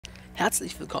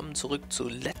Herzlich willkommen zurück zu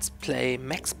Let's Play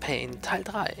Max Payne Teil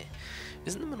 3.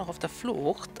 Wir sind immer noch auf der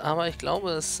Flucht, aber ich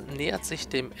glaube, es nähert sich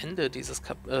dem Ende dieses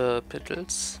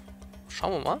Kapitels.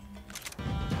 Schauen wir mal.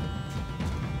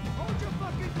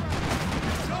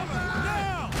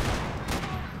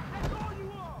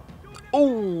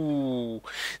 Oh,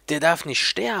 der darf nicht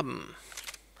sterben.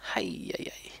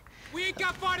 Heieiei.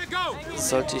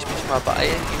 Sollte ich mich mal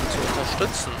beeilen, ihn zu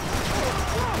unterstützen.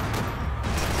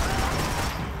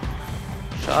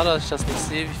 Schade, dass ich das nicht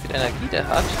sehe, wie viel Energie der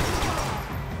hat.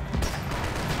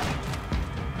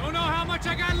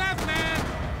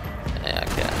 Ja,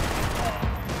 okay.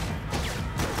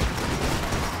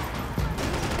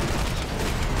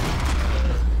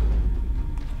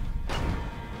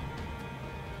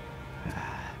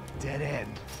 Dead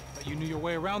end. But you knew your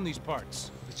way around these parts.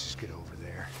 Let's just get over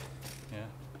there. Yeah.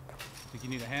 Think you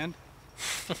need a hand?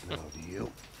 No, do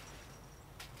you?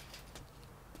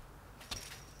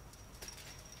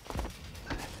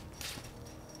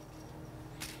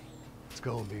 Let's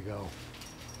go, amigo.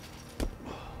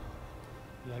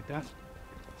 You like that?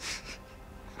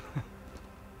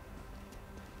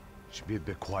 Should be a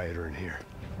bit quieter in here.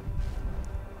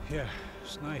 Yeah,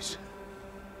 it's nice.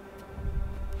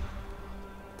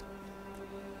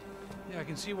 Yeah, I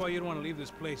can see why you don't want to leave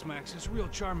this place, Max. It's real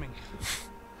charming.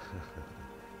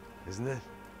 Isn't it?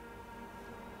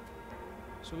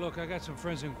 So look, I got some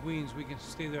friends in Queens. We can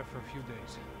stay there for a few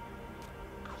days.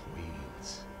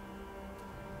 Queens.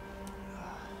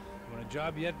 You want a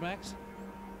job yet, Max?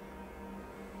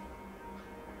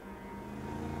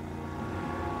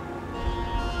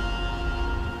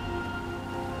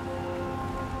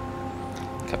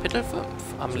 Kapitel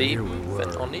 5. Am Leben,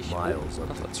 wenn auch nicht. Miles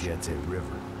up the Jete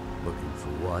River, looking for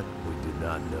what we did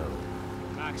not know.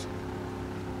 Max,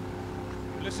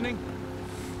 you listening?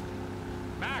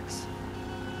 Max!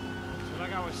 So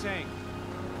like I was saying,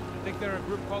 I think they're a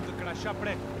group called the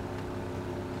Crashapre.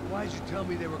 Why'd you tell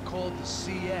me they were called the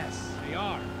CS? They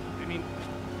are. I mean,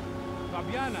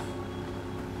 Fabiana,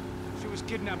 she was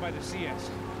kidnapped by the CS.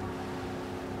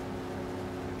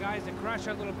 The guys that crashed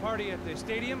that little party at the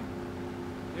stadium,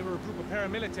 they were a group of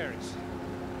paramilitaries.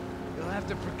 You'll have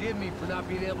to forgive me for not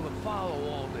being able to follow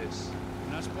all this.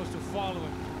 You're not supposed to follow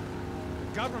it.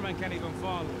 The government can't even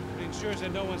follow it. It ensures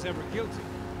that no one's ever guilty.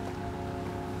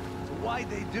 So why'd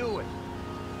they do it?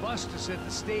 Bust us at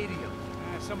the stadium.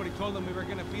 Somebody told them we were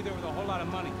gonna be there with a whole lot of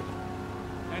money.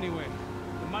 Anyway,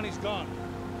 the money's gone.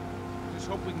 Just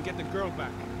hope we can get the girl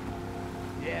back.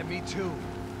 Yeah, me too.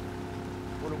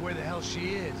 Wonder where the hell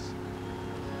she is.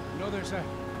 You know, there's a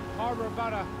harbor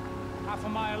about a half a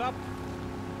mile up.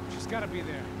 She's gotta be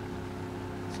there.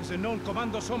 This is a known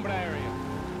Comando Sombra area.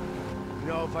 You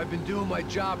know, if I'd been doing my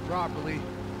job properly,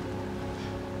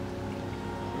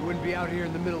 we wouldn't be out here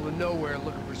in the middle of nowhere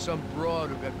looking for some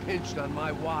broad who got pinched on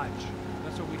my watch.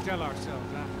 That's what we tell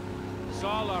ourselves, huh? It's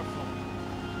all our fault.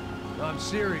 No, I'm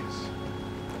serious.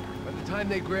 By the time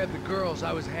they grabbed the girls,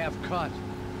 I was half cut.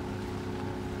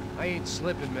 I ain't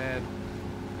slipping, man.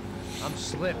 I'm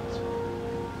slipped.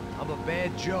 I'm a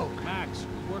bad joke. Max,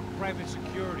 we work private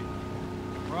security.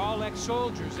 We're all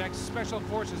ex-soldiers, ex-special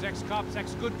forces, ex-cops,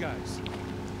 ex-good guys.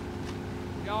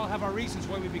 We all have our reasons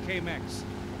why we became ex.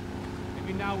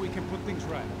 Maybe now we can put things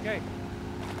right, okay?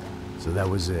 So that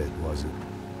was it, was it?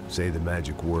 Say the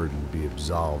magic word and be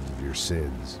absolved of your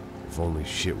sins. If only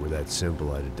shit were that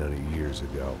simple, I'd have done it years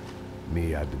ago.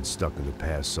 Me, I've been stuck in the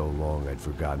past so long I'd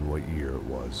forgotten what year it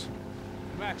was.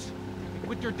 Max,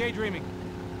 quit your daydreaming.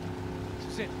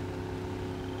 This is it.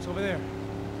 It's over there.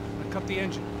 I'm gonna cut the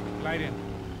engine. Glide in.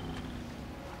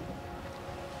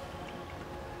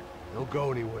 Don't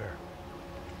go anywhere.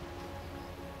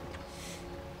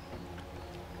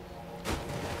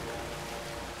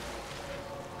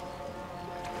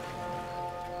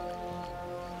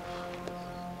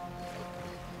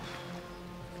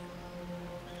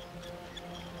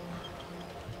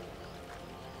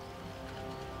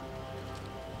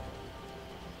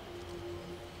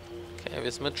 Okay,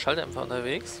 wir sind mit Schalldämpfer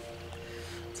unterwegs.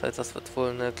 Das heißt, das wird wohl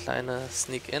eine kleine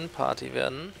Sneak-In-Party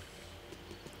werden.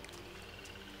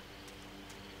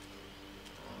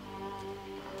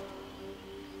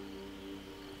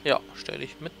 Ja, stelle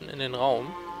ich mitten in den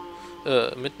Raum.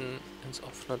 Mitten ins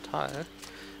offene Tal.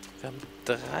 Wir haben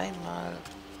dreimal...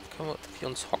 Können wir hier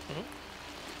uns hocken?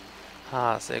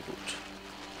 Ah, sehr gut.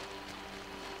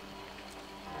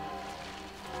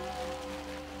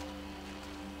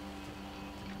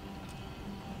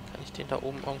 Kann ich den da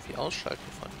oben irgendwie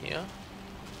ausschalten von hier?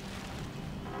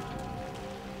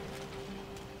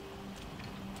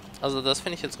 Also das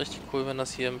finde ich jetzt richtig cool, wenn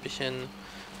das hier ein bisschen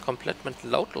komplett mit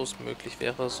lautlos möglich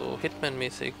wäre, so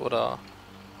Hitman-mäßig oder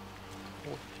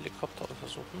Helikopter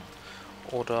untersuchen.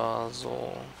 Oder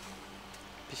so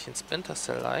ein bisschen Splinter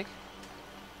Cell-like.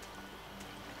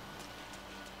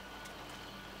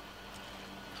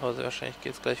 Aber sehr wahrscheinlich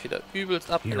geht es gleich wieder übelst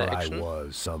ab in Here der I Action.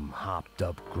 was, some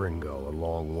hopped-up gringo a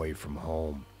long way from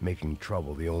home, making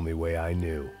trouble the only way I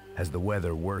knew. As the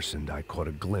weather worsened, I caught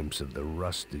a glimpse of the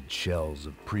rusted shells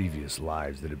of previous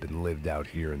lives that had been lived out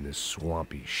here in this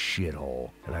swampy shithole,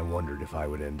 and I wondered if I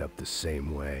would end up the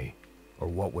same way, or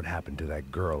what would happen to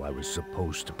that girl I was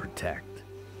supposed to protect.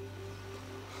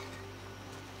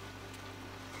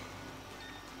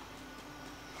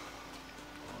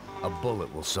 A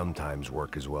bullet will sometimes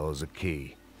work as well as a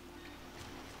key.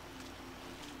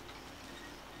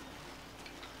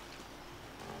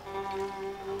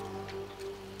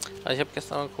 Ich habe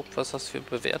gestern geguckt, was das für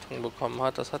Bewertungen bekommen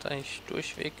hat. Das hat eigentlich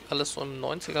durchweg alles so im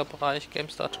 90er-Bereich.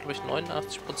 GameStar hat, glaube ich,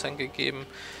 89% gegeben.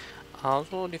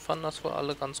 Also, die fanden das wohl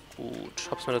alle ganz gut. Ich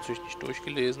habe es mir natürlich nicht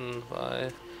durchgelesen,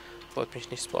 weil ich wollte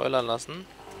mich nicht spoilern lassen.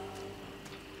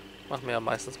 Ich mache mir ja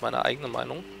meistens meine eigene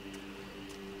Meinung.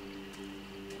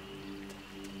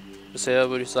 Bisher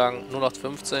würde ich sagen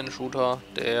 0815 Shooter,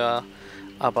 der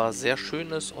aber sehr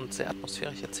schön ist und sehr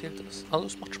atmosphärisch erzählt ist. Also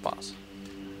es macht Spaß.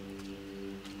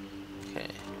 Okay.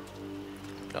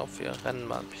 Ich glaube, wir rennen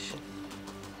mal ein bisschen.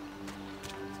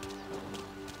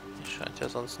 Das scheint ja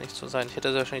sonst nicht zu sein. Ich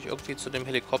hätte wahrscheinlich irgendwie zu dem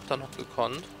Helikopter noch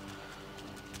gekonnt.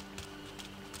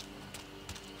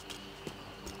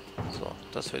 So,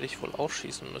 das werde ich wohl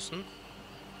aufschießen müssen.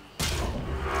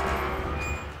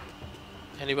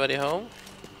 Anybody home?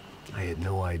 I had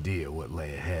no idea what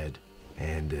lay ahead,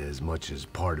 and as much as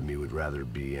part of me would rather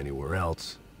be anywhere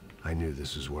else, I knew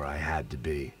this was where I had to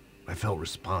be. I felt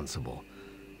responsible.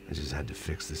 I just had to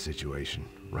fix the situation,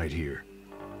 right here.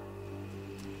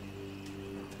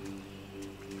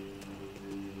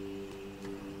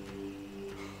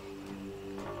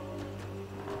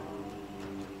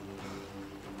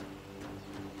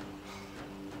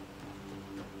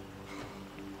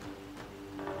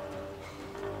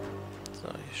 So,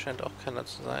 hier scheint auch keiner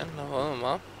zu sein. Na, wollen wir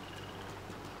mal.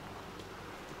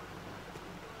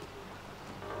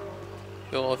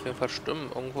 Ich höre auf jeden Fall Stimmen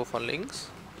irgendwo von links.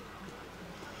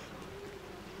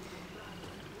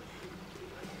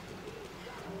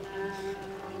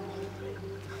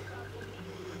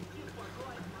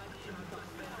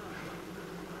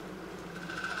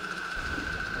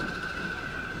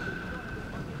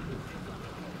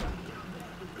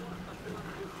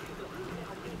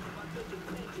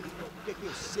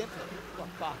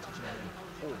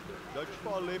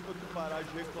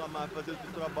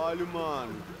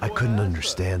 I couldn't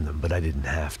understand them, but I didn't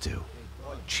have to.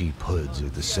 Cheap hoods are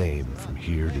the same from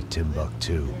here to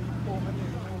Timbuktu.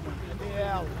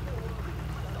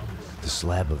 The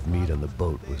slab of meat on the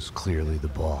boat was clearly the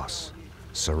boss.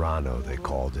 Serrano, they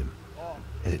called him.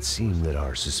 And it seemed that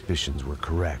our suspicions were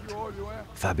correct.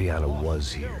 Fabiana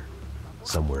was here,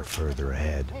 somewhere further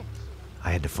ahead.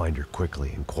 I had to find her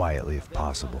quickly and quietly if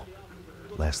possible.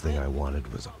 Last thing I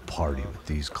wanted was a party with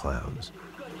these clowns.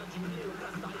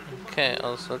 Okay,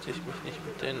 also sollte ich mich nicht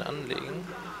mit denen anlegen.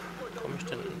 Komme ich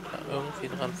denn da irgendwie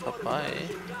dran vorbei?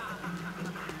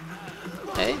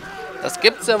 Hey, das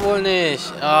gibt's ja wohl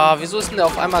nicht. Ah, wieso ist denn der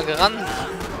auf einmal gerannt?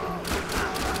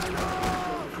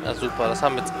 Ja, super, das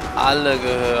haben jetzt alle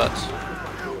gehört.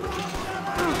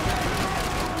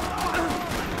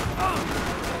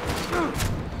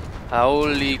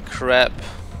 Holy crap.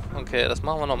 Okay, das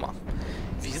machen wir nochmal.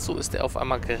 Wieso ist der auf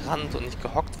einmal gerannt und nicht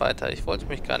gehockt weiter? Ich wollte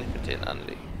mich gar nicht mit denen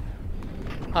anlegen.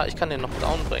 Ah, ich kann den noch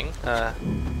down bringen.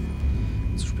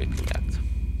 Zu spät gemerkt.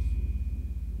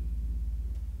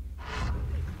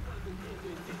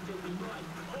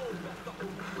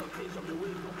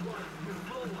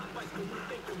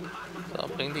 So,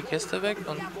 bring die Kiste weg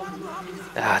und...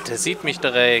 Ja, der sieht mich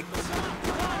direkt.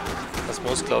 Das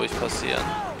muss, glaube ich, passieren.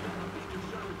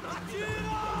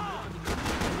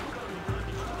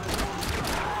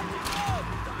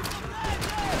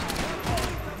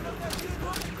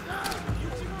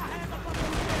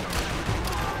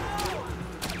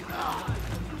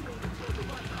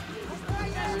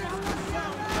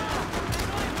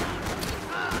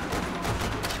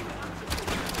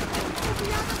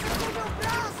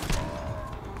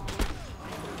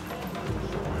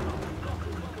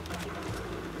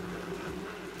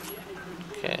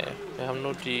 Okay, wir haben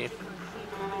nur die...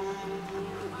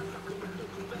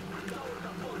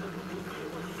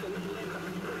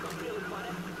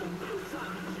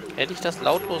 Hätte ich das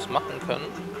lautlos machen können?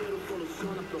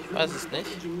 Ich weiß es nicht.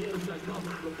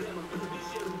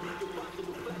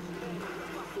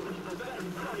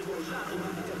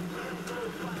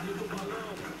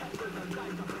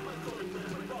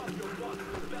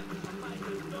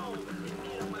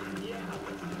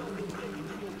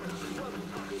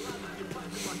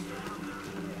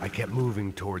 kept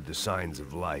moving toward the signs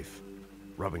of life,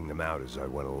 rubbing them out as I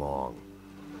went along.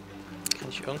 Kann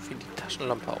ich irgendwie die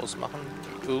Taschenlampe ausmachen,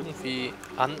 die irgendwie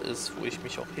an ist, wo ich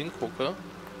mich auch hingucke?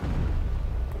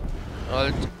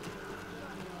 Halt.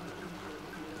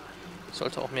 Ich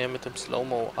sollte auch mehr mit dem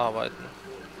Slow-Mo arbeiten.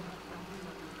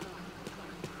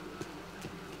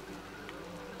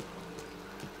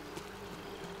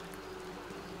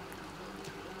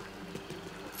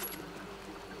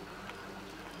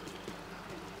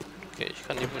 Okay, ich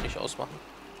kann die wohl nicht ausmachen.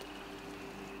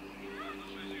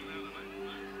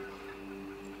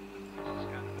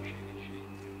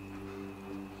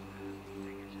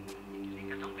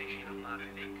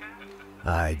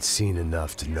 I'd seen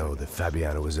enough to know that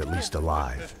Fabiana was at least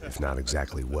alive, if not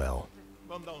exactly well.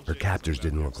 Her captors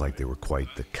didn't look like they were quite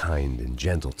the kind and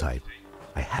gentle type.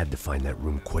 I had to find that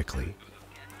room quickly.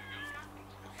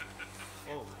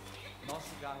 Oh, nosso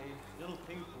cigarro aí, eu não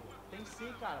tenho, pô. Tem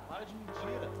sim, cara, para de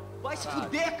mentira. Vai se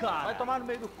fuder, cara! Vai tomar no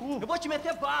meio do cu. Eu vou te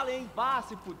meter bala, hein? Vá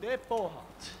se fuder, porra.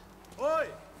 Oi,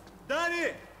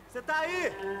 Dani, você tá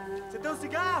aí? Você tem um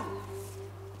cigarro?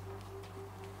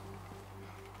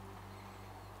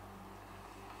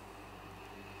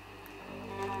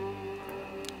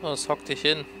 Los, hock dich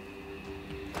hin.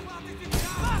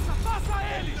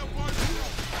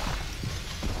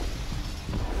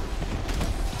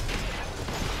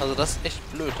 Also das ist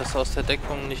echt blöd, dass er aus der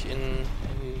Deckung nicht in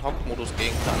den Hock-Modus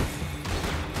gehen kann.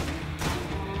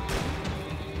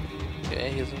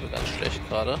 Okay, hier sind wir ganz schlecht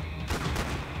gerade.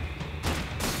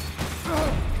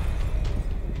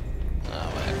 Ja,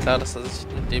 aber ja klar, dass er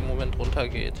sich in dem Moment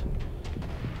runtergeht.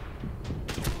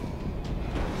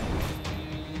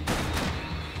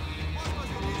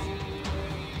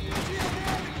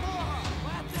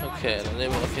 Okay, dann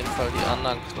nehmen wir auf jeden Fall die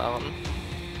anderen Knarren.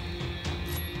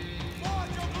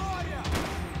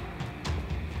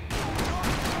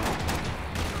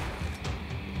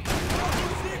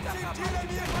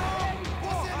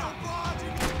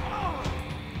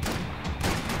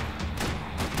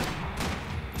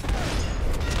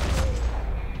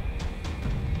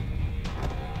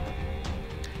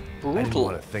 I didn't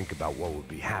want to think about what would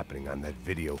be happening on that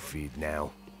video feed now.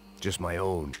 Just my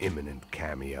own imminent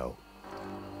cameo.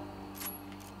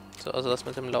 So, also das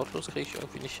mit dem Lautlos kriege ich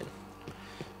irgendwie nicht hin.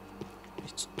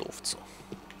 Nicht so doof so.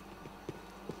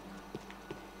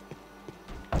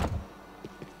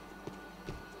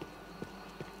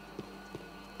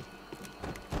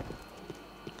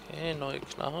 Okay, neue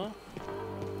Knarre.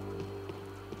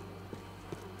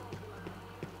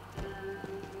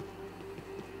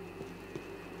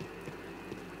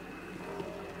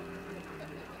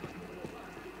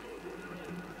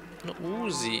 Eine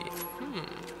Uzi.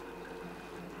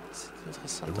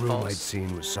 Interessant The room I'd aus.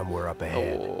 seen was somewhere up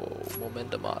ahead. Oh,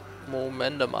 Moment mal.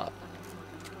 Moment mal.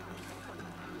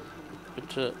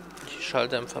 Bitte die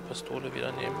Schalldämpferpistole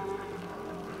wieder nehmen.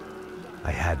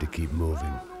 I had to keep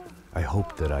moving. I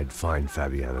hoped that I'd find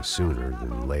Fabiana sooner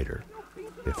than later,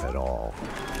 if at all.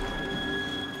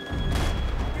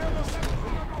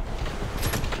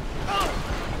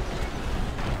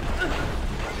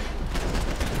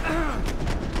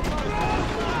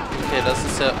 Okay, das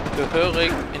ist ja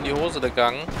gehörig in die Hose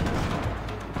gegangen.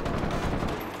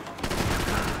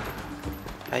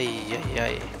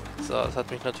 Eieiei. So, das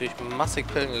hat mich natürlich massig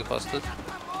Pillen gekostet.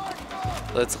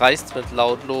 So, jetzt reicht's mit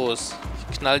laut los.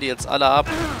 Ich knall die jetzt alle ab.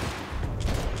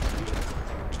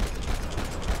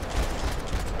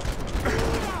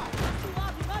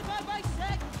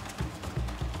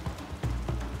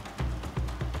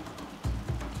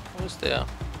 Wo ist der?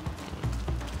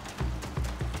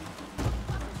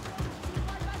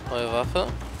 Neue Waffe.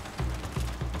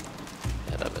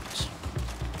 Ja, damit.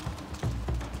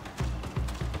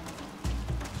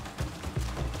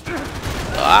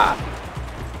 Ah!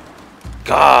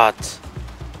 Gott!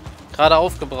 Gerade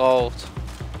aufgebraucht.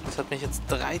 Das hat mich jetzt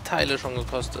 3 Teile schon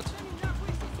gekostet.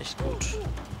 Nicht gut.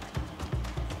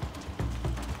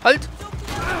 Halt!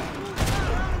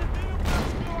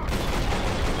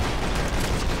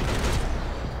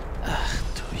 Ach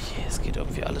du je, es geht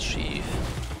irgendwie alles schief.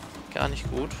 Gar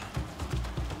nicht gut.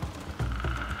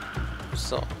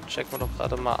 So, checken wir doch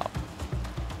gerade mal ab.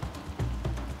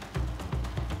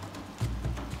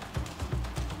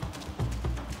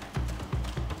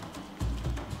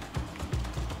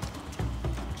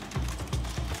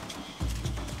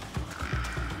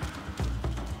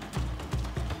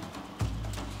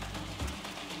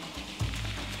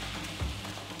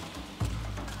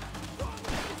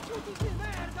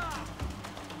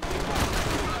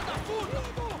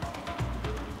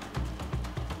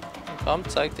 Komm,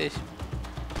 zeig dich.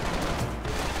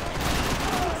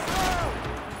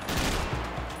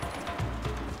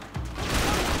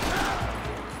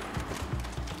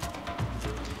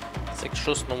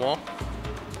 Schussnummer.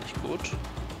 Nicht gut.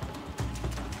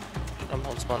 Schnappen wir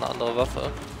uns mal eine andere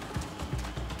Waffe.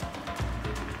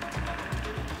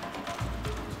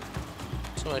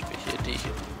 Zum Beispiel hier die.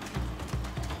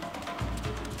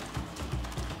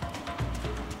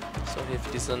 So, hier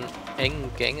für diese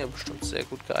engen Gänge bestimmt sehr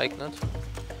gut geeignet.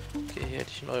 Okay, hier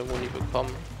hätte ich neue Muni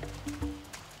bekommen.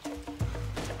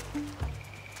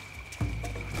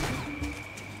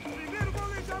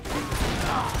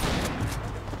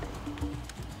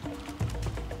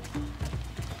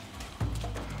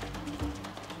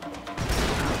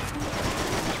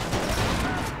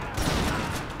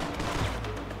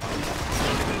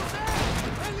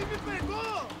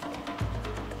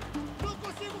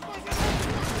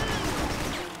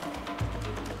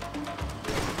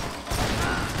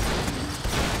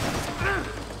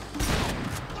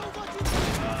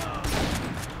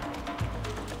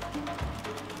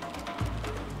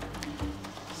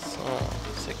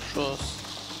 Schuss.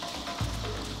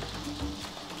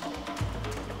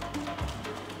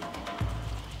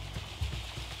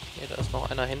 Hier, da ist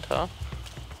noch einer hinter.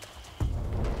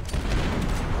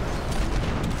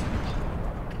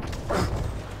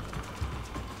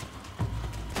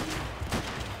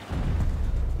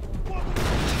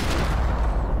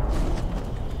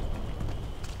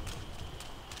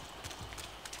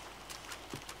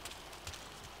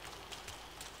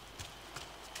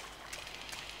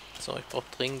 So, ich brauche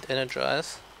dringend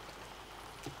Energize.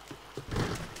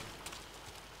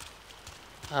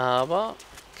 Aber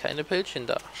keine Pilzchen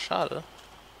da. Schade.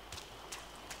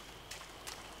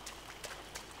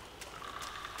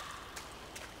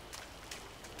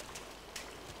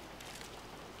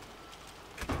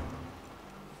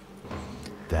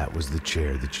 That was the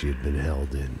chair that she had been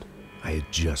held in. I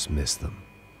had just missed them.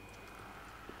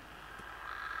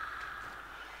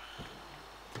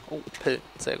 Oh, Pillen.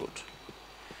 Sehr gut.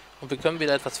 Und wir können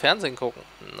wieder etwas Fernsehen gucken.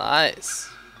 Nice.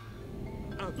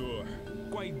 A dor.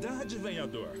 Com a idade vem a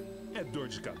dor. É dor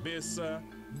de cabeça,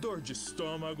 dor de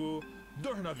estômago,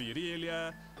 dor na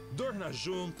virilha, dor nas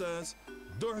juntas,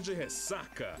 dor de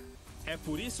ressaca. É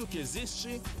por isso que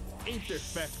existe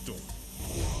Interfectum.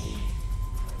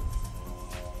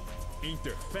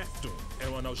 Interfectum é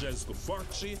um analgésico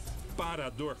forte para a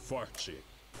dor forte.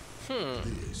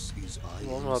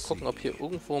 Wollen wir mal gucken, ob hier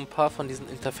irgendwo ein paar von diesen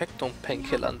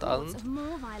Interfectum-Painkillern da sind.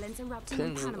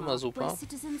 Pillen sind immer super.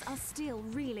 Citizens are still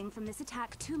reeling from this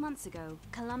attack 2 months ago.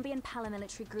 Colombian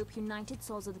paramilitary group United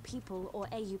Souls of the People, or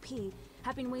AUP,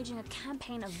 have been waging a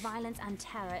campaign of violence and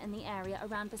terror in the area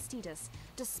around Bastidas,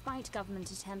 despite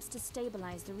government attempts to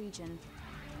stabilize the region.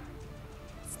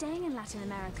 Staying in Latin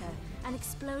America, an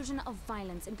explosion of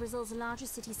violence in Brazil's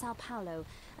largest city, Sao Paulo,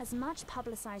 as much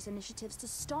publicized initiatives to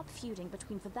stop feuding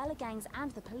between favela gangs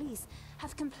and the police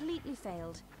have completely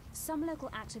failed. Some local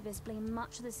activists blame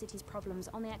much of the city's problems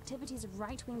on the activities of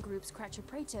right-wing groups Cracha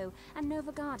Preto and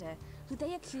Nova Garda, who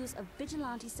they accuse of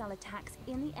vigilante-style attacks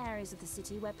in the areas of the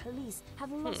city where police have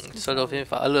lost Ich sollte auf jeden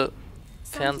Fall alle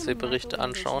Fernsehberichte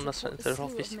anschauen. Das scheint natürlich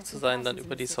auch wichtig zu sein, dann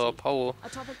über die Sao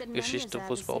Paulo-Geschichte,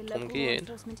 wo es überhaupt drum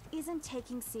geht.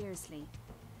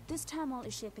 This turmoil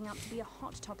is shaping up to be a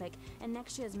hot topic in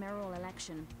next year's mayoral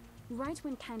election.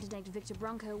 Right-wing candidate Victor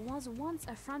Bronco was once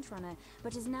a frontrunner,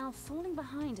 but is now falling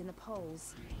behind in the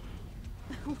polls.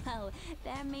 Well,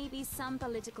 there may be some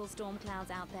political storm clouds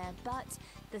out there, but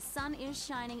the sun is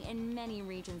shining in many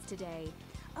regions today.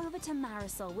 Over to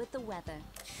Marisol with the weather.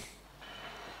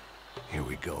 Here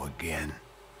we go again.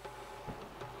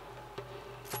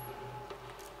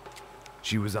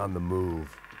 She was on the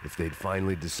move. If they'd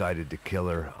finally decided to kill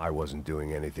her, I wasn't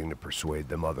doing anything to persuade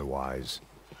them otherwise.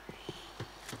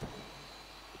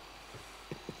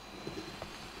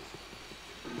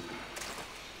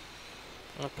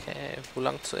 Okay, wo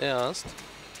lang zuerst?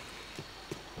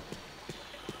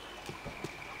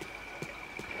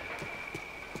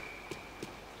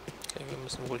 Okay, wir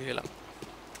müssen wohl hier lang.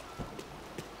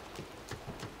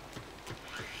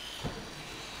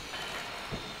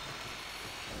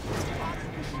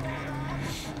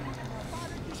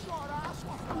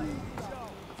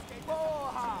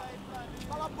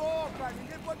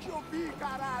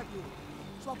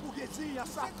 Sua burguesinha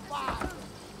safada!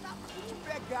 Vou te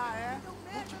pegar, é?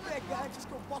 Vou te pegar antes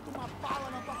que eu boto uma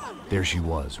bala na tua cabeça. There she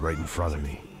was, right in front of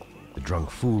me. The drunk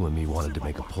fool in me wanted to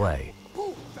make a play.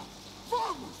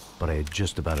 But I had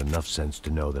just about enough sense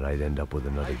to know that I'd end up with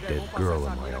another dead girl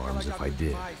in my arms if I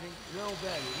did.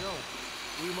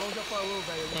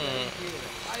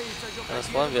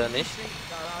 Das wollen wir ja nicht.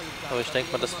 Aber ich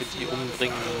denke mal, dass wir die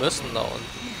umbringen müssen da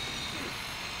unten.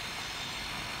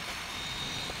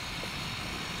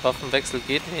 Waffenwechsel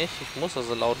geht nicht. Ich muss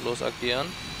also lautlos agieren.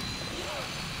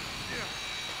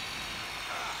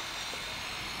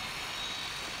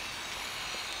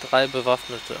 3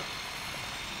 Bewaffnete.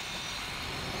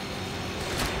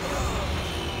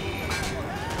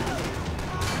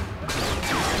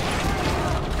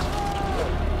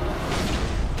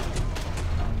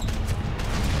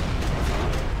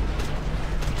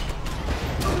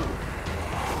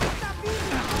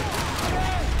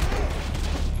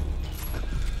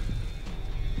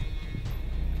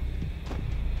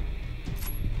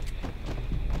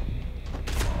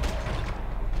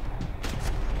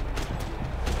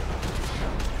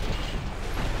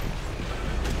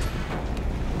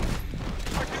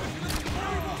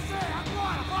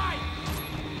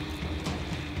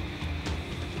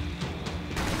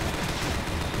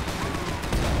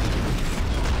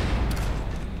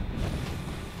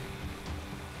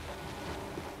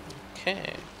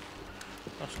 Okay.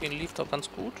 Das lief doch ganz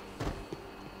gut.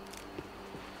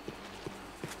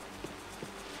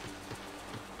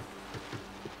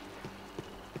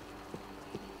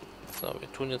 So,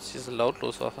 wir tun jetzt diese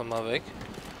Lautloswaffe mal weg.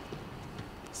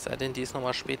 Es sei denn, die ist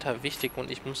nochmal später wichtig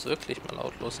und ich muss wirklich mal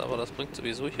lautlos, aber das bringt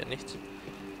sowieso hier nichts.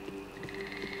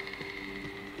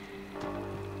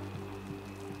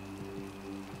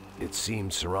 It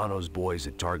seems Serrano's boys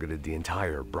had targeted the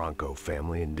entire Bronco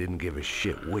family and didn't give a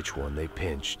shit which one they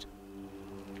pinched.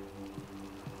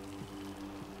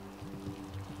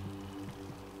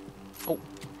 Oh.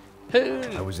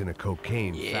 Pillen. I was in a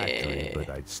cocaine factory, but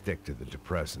I'd stick to the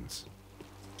depressants.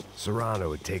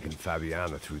 Serrano had taken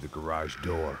Fabiana through the garage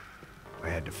door. I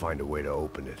had to find a way to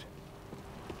open it.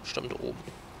 Stimmt oben.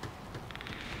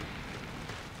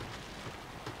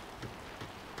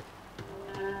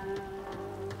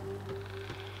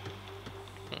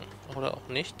 Oder auch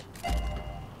nicht.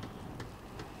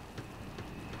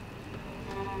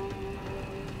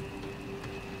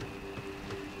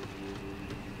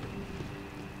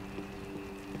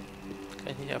 Kann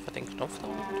ich nicht einfach den Knopf da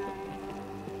oben drücken?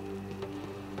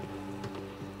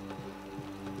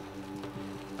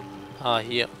 Ah,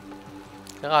 hier.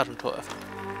 Garagentor öffnen.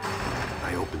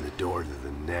 I opened the door to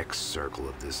the next circle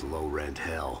of this low-rent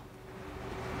hell.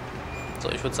 So,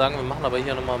 ich würde sagen, wir machen aber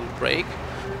hier nochmal einen Break.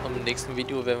 Und im nächsten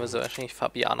Video werden wir so wahrscheinlich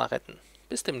Fabiana retten.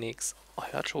 Bis demnächst.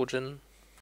 Euer Chojin.